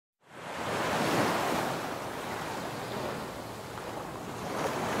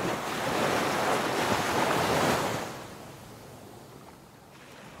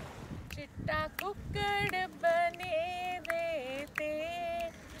ता कुक्कड़ बने वे ते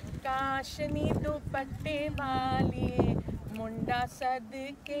काशनी दुपट्टे वाली मुंडा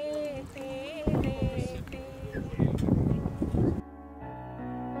सदके तेरे ते।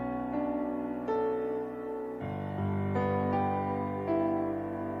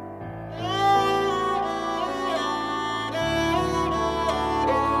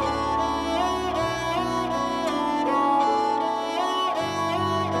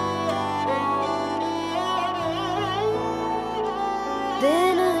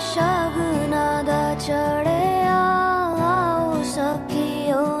 दिन शगुना दा चढ़िया आओ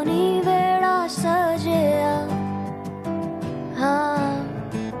सखियो नी वेड़ा सजिया। हाँ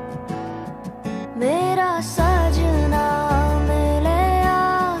मेरा सजना मिलिया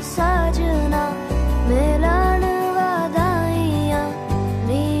सजना मिलन वधाइयां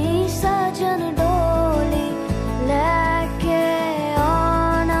नी सजन डोली लेके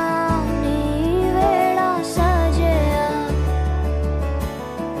आना नी वेड़ा सजिया।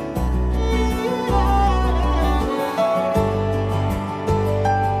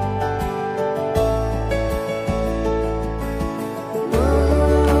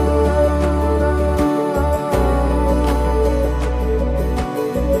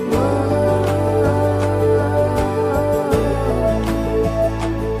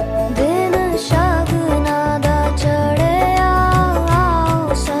 दिन शगुना दा चढ़िया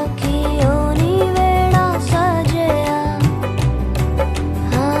आओ सखियो नी वेड़ा सजिया।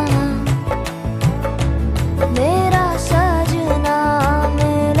 हाँ मेरा सजना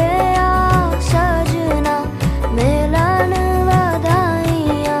मिलिया सजना मिलन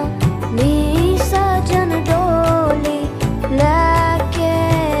वधाइयां नी सजन डोली लेके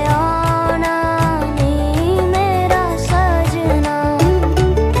आना नी मेरा सजना।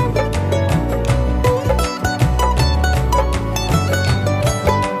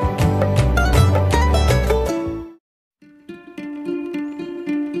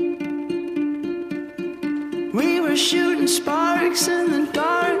 We were shooting sparks in the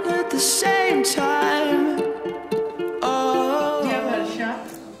dark at the same time. Oh, Dear Varsha,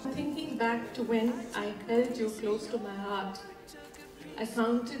 thinking back to when I held you close to my heart, I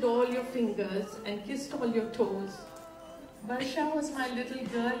counted all your fingers and kissed all your toes. Varsha was my little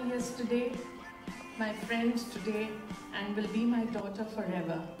girl yesterday, my friend today, and will be my daughter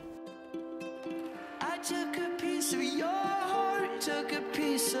forever. I took a piece of your heart, took a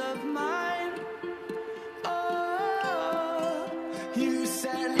piece of mine. Oh, you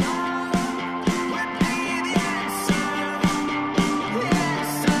said love would be the answer. The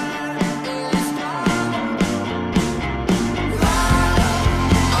answer is love. Love,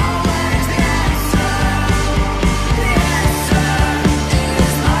 always the answer. The answer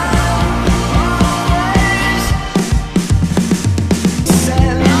is love, always. You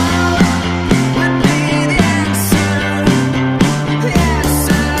said love would be the answer. The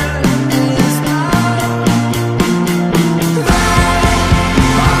answer is love.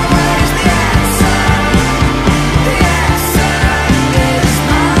 Always the answer. The answer is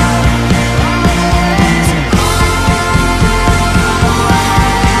love. Always,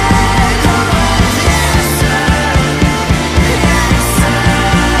 always the answer. The answer.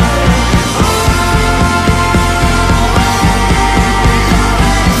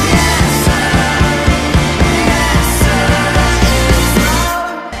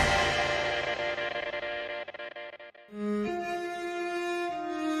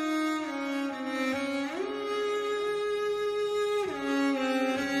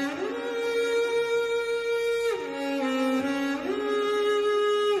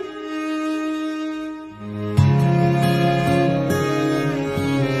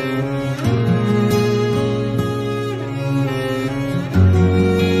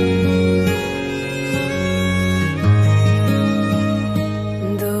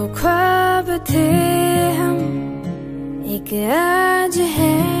 दो ख्वाब थे हम एक आज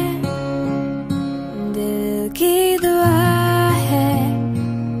है दिल की दुआ है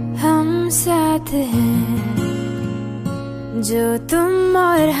हम साथ हैं जो तुम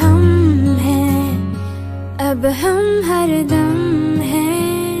और हम हैं अब हम हरदम हैं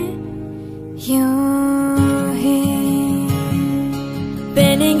यूं ही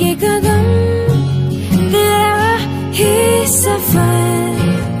पहनेंगे कदम तेरा ही सफर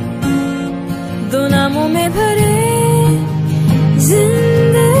दो नामों में भरे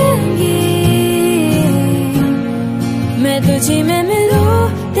जिंदगी मैं तुझी में मिलूं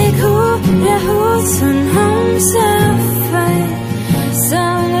देखो रहो सुन हम सफर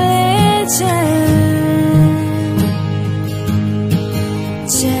संग ले चल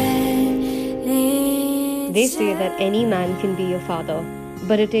They say that any man can be your father,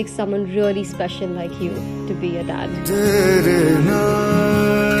 but it takes someone really special like you to be a dad.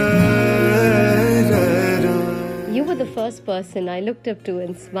 You were the first person I looked up to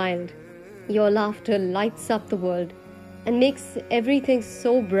and smiled. Your laughter lights up the world and makes everything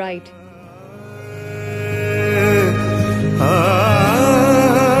so bright.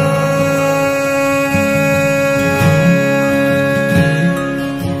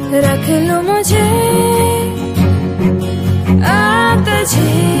 रख लो मुझे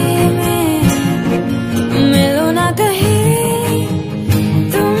तुझे में, मिलो ना कहीं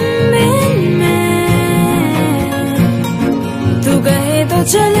तुम बिन मैं, तू कहे तो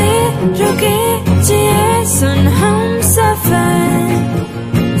चले रुके जिए सुन हम सफर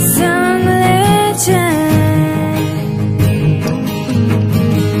संग ले चल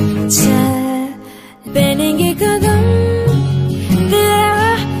बनेंगे कदम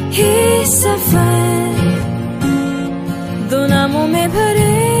तेरा ही सफर, दो नामों में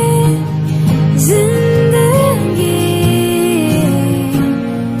भरे जिंदगी,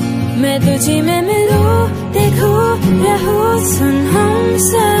 मैं तुझी में मिलूं देखो रहो सुन हम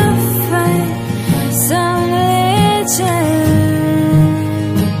सफर संग ले चल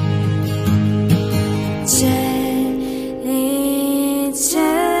चले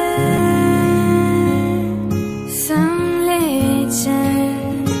चल संग ले चल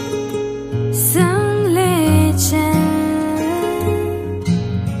संग ले चल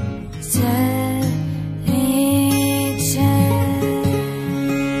चले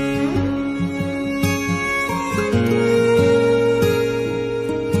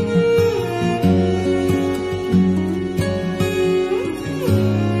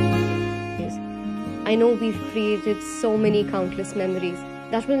I know we've created so many countless memories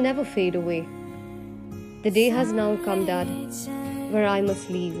that will never fade away. The day has now come, Dad, where I must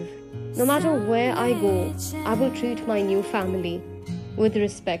leave. No matter where I go, I will treat my new family with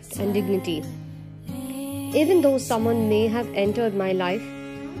respect and dignity. Even though someone may have entered my life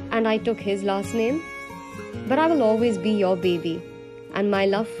and I took his last name, but I will always be your baby, and my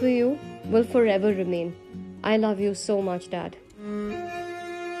love for you will forever remain. I love you so much, Dad.